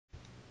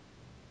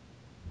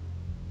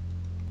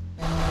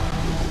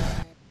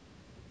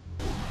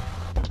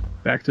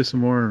Back to some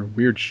more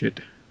weird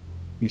shit,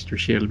 Mr.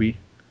 Shelby.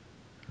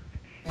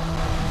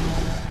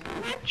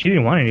 She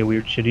didn't want any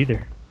weird shit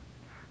either.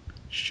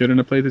 Shouldn't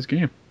have played this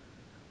game.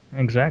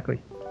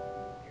 Exactly.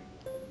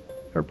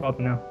 Her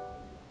problem now.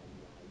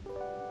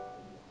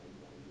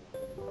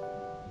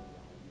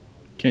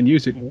 Can't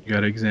use it. You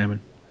gotta examine.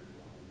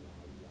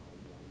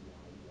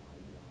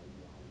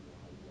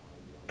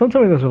 Don't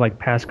tell me those are like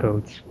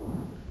passcodes.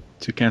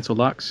 To cancel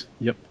locks?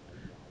 Yep.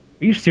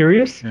 Are you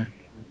serious? Yeah.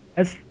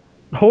 That's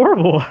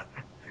horrible.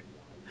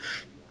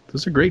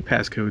 Those are great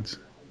passcodes.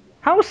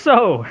 How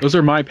so? Those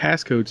are my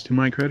passcodes to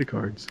my credit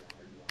cards.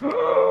 I'm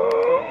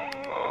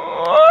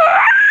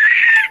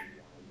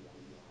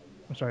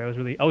sorry,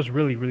 I was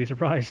really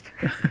surprised.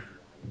 I'm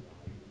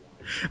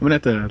gonna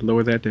have to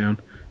lower that down.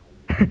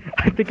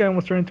 I think I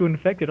almost turned into an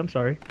infected. I'm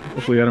sorry.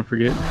 Hopefully I don't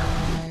forget.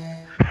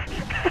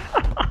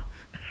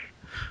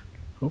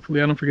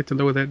 Hopefully I don't forget to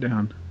lower that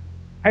down.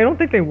 I don't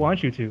think they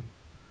want you to.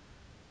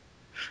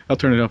 I'll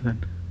turn it off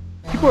then.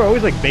 People are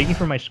always like begging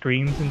for my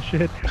screams and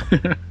shit.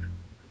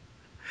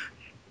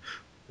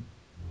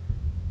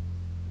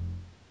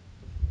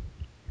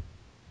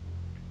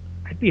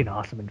 I'd be an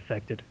awesome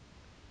infected.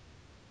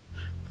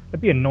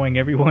 I'd be annoying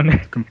everyone.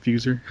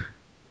 Confuser.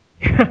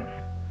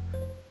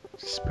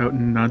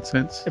 Spouting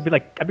nonsense. I'd be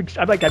like, I make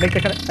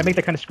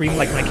that kind of scream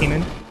like when I came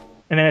in,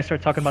 and then I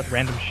start talking about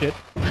random shit,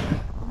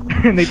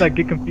 and they'd like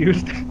get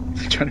confused.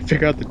 Trying to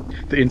figure out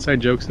the inside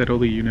jokes that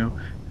only you know.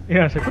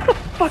 Yeah, it's like, what the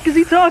fuck is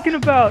he talking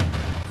about?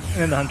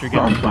 And then the hunter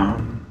gets.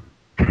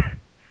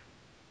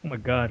 Oh my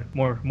god,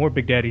 more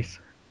big daddies.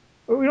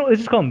 Or we don't. Let's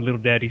just call them little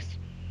daddies.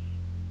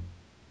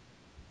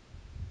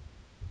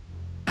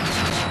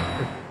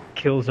 Or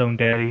kill zone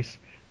daddies.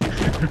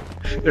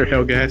 They're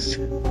hellgassed.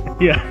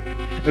 Yeah.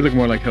 They look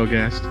more like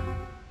hellgassed.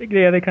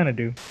 Yeah, they kind of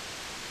do.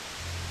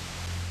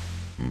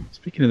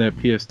 Speaking of that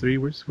PS3,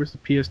 where's the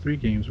PS3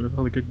 games? Where's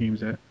all the good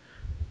games at?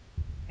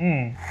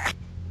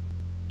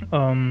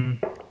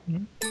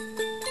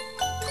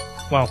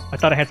 Wow, I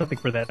thought I had something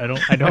for that. I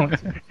don't.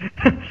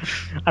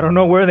 I don't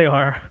know where they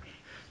are.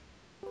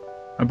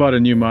 I bought a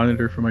new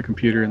monitor for my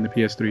computer, and the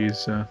PS3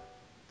 is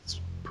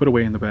it's put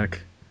away in the back.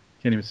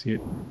 Can't even see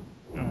it.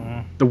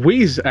 The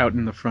Wii's out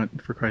in the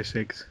front, for Christ's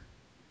sakes.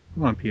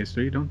 Come on,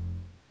 PS3, don't.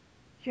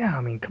 Yeah,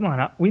 I mean, come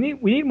on. We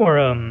need more.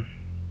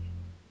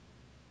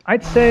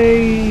 I'd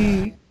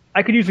say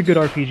I could use a good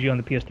RPG on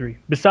the PS3.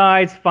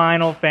 Besides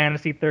Final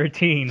Fantasy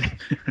 13.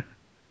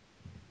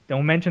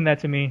 Don't mention that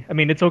to me. I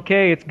mean, it's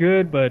okay, it's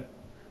good, but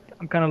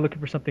I'm kind of looking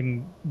for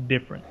something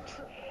different.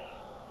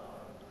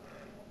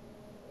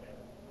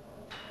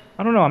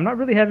 I don't know. I'm not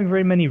really having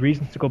very many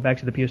reasons to go back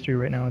to the PS3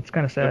 right now. It's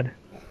kind of sad.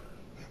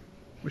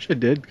 Wish I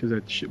did, because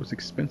that shit was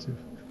expensive.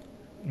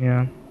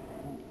 Yeah.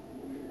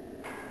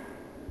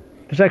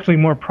 There's actually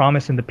more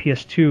promise in the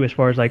PS2 as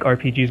far as like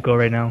RPGs go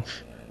right now,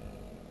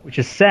 which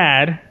is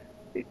sad.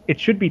 It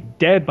should be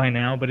dead by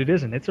now, but it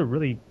isn't. It's a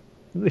really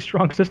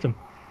strong system.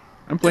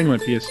 I'm playing my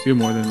PS2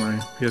 more than my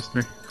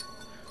PS3.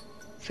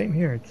 Same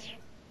here.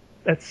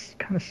 That's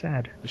kind of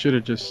sad. I should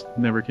have just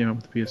never came up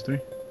with the PS3.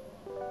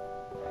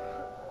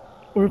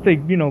 Or if they,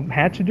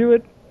 had to do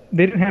it,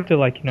 they didn't have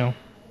to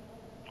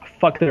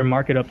fuck their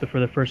market up for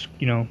the first,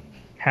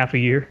 half a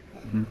year.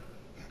 Mm-hmm.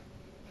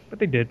 But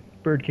they did.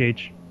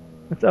 Birdcage.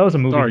 That was a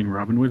movie. Starring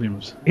Robin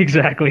Williams.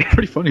 Exactly.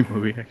 Pretty funny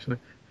movie, actually.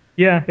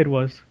 Yeah, it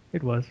was.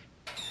 It was.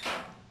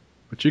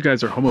 But you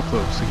guys are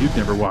homophobes, so you'd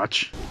never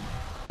watch.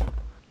 Oh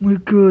my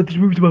god, this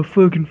movie's about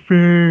fucking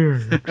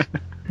fags.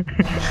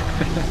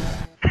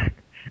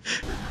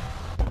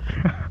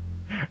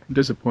 I'm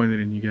disappointed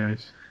in you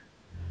guys.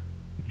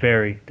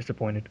 Very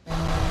disappointed.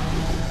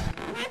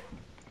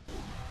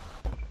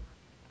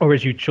 Or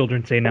as you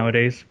children say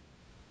nowadays,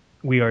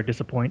 we are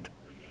disappointed.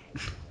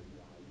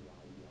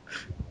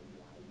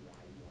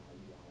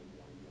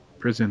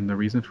 Prison, the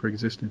reason for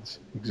existence.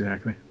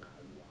 Exactly.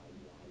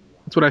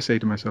 That's what I say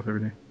to myself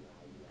every day.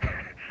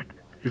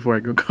 Before I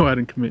go out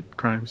and commit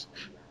crimes.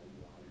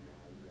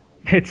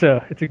 It's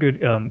a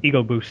good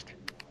ego boost.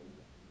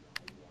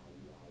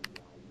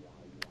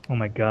 Oh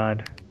my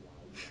god.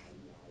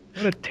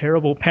 What a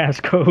terrible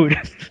passcode.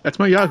 That's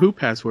my Yahoo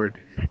password.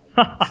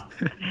 What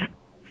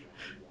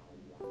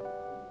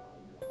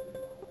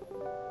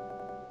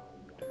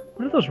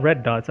are those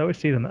red dots? I always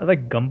see them. Are they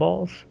like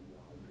gumballs?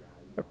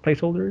 Or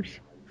placeholders?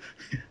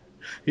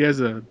 He has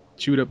a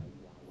chewed up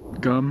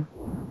gum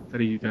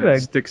that he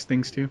sticks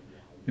things to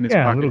in his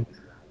yeah, pocket.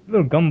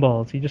 Little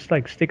gumballs. He just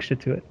like sticks shit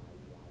to it.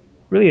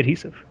 Really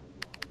adhesive.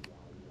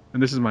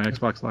 And this is my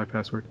Xbox Live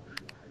password.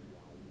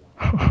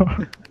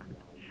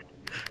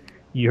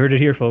 You heard it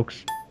here,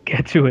 folks.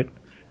 Get to it.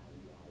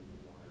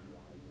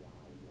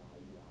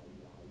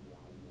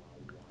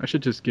 I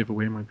should just give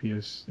away my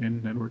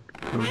PSN network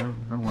code. I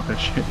don't want that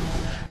shit.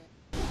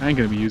 I ain't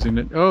gonna be using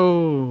it.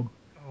 Oh,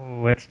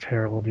 that's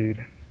terrible,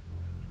 dude.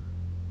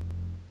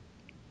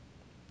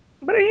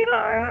 But it's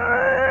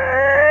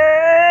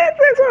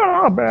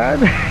not all bad.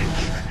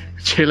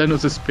 Jay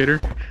Leno's a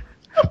spitter.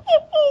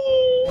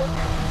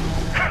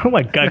 Oh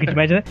my god, could you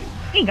imagine that?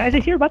 Hey guys, I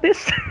hear about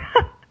this.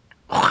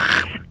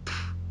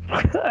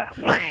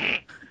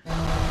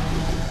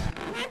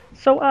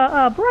 So,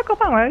 Barack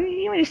Obama,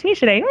 you want to sneeze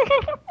today?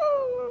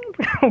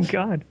 Oh,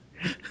 God.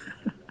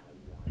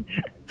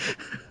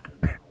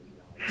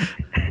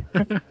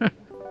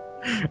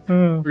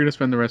 We're gonna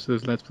spend the rest of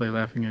this Let's Play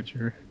laughing at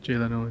your Jay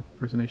Leno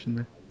impersonation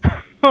there.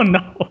 Oh,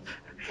 no.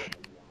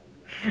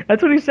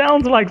 That's what he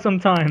sounds like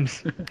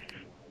sometimes.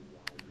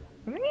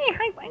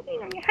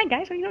 Hi,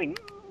 guys. How you doing?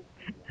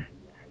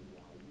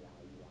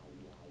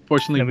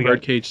 Fortunately, We got...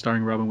 Birdcage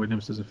starring Robin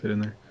Williams doesn't fit in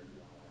there.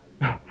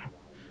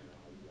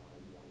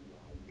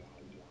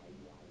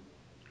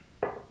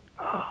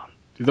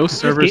 Do those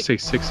servers say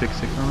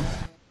 666 on them?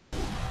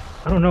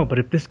 I don't know, but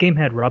if this game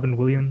had Robin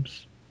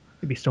Williams,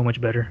 it'd be so much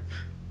better.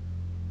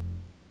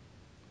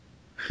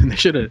 They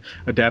should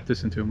adapt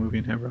this into a movie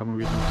and have Robin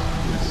Williams.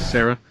 Yes,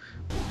 Sarah.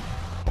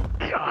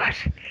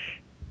 Gosh.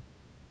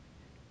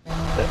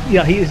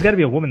 Yeah, he's got to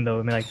be a woman though.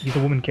 I mean, like he's a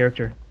woman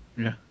character.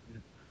 Yeah,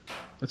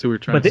 that's who we're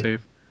trying to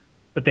save.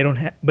 But they don't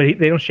they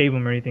don't shave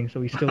him or anything,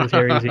 so he's still as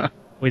hairy as he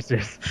always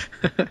is.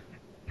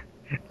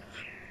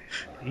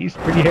 He's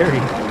pretty hairy.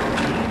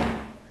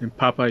 In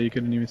Popeye, you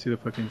couldn't even see the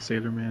fucking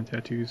Sailor Man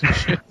tattoos.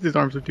 His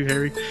arms are too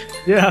hairy.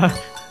 Yeah.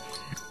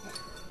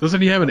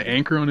 Doesn't he have an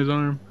anchor on his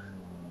arm?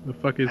 The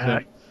fuck is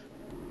that?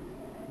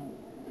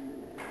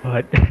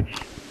 But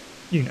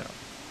you know.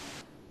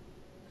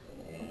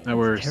 Now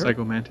we're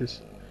Psycho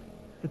Mantis.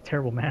 It's a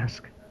terrible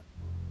mask.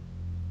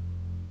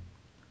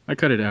 I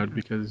cut it out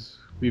because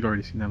we'd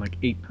already seen that like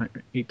eight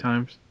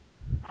times.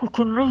 You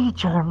can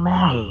read your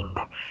mind.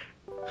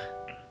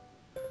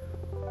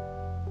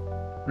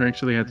 We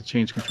actually had to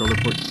change controller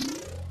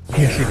ports.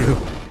 Yes, you do.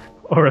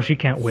 Or else you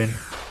can't win.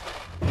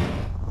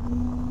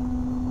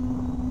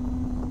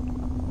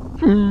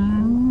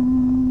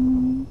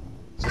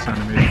 It's the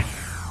sound I made.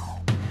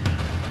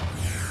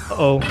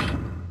 Uh-oh.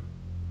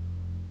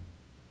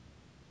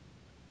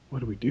 What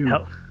do we do?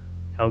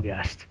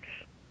 Hellgast.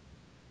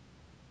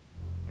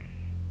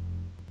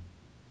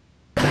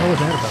 What the hell was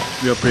that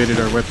about? We upgraded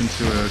our weapon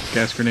to a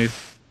gas grenade.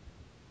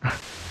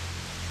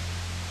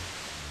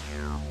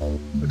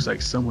 Looks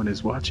like someone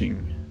is watching.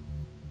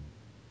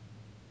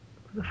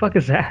 What the fuck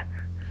is that?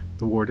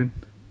 The Warden.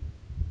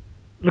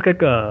 Look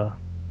like a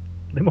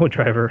limo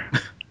driver.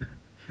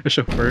 A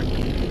chauffeur.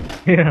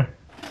 Yeah.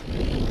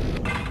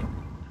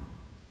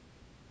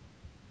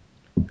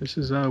 This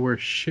is where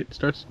shit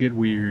starts to get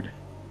weird.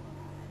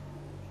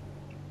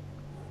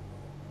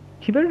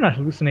 He better not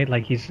hallucinate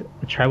like he's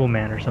a tribal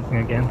man or something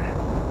again.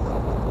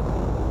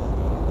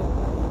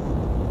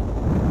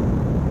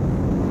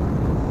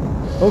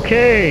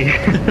 Okay.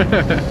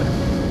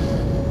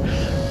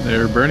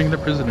 They're burning the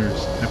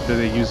prisoners after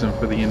they use them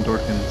for the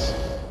endorphins.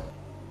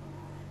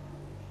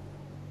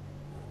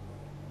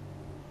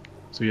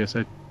 So yes,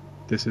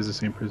 this is the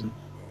same prison.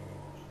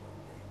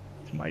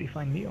 It's a mighty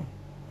fine meal.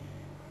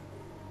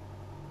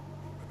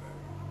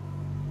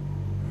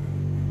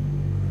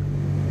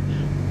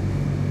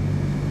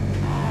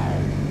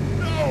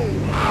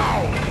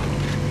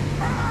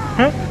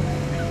 Huh?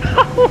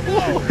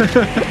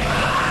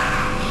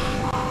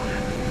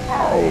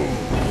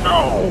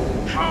 No!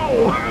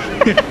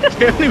 You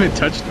haven't even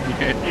touched him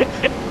yet.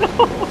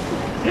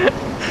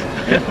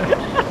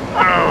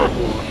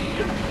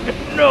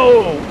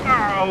 No!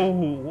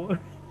 Ow!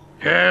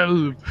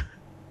 Help!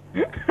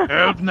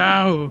 Help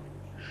now!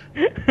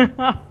 It's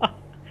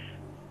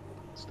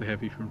the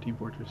heavy from Team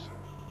Fortress.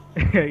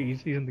 Yeah,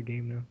 he's in the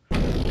game now.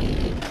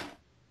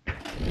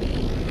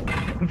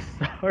 I'm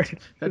sorry.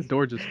 That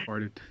door just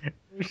farted.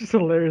 It's just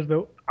hilarious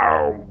though.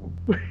 Ow!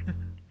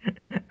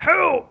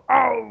 Help!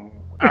 Ow!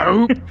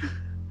 Ow!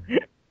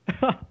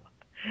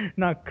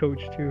 Not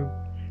Coach too.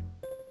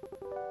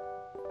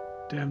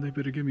 Damn, they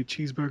better give me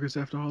cheeseburgers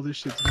after all this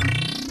shit's done.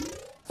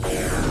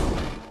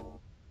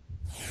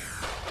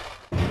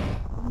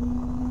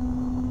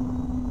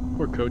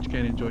 Poor Coach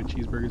can't enjoy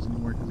cheeseburgers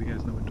anymore because he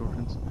has no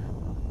endorphins.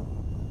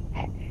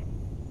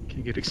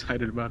 Can't get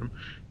excited about them.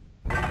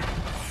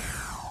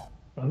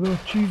 I love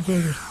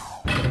cheeseburgers,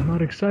 but I'm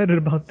not excited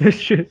about this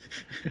shit.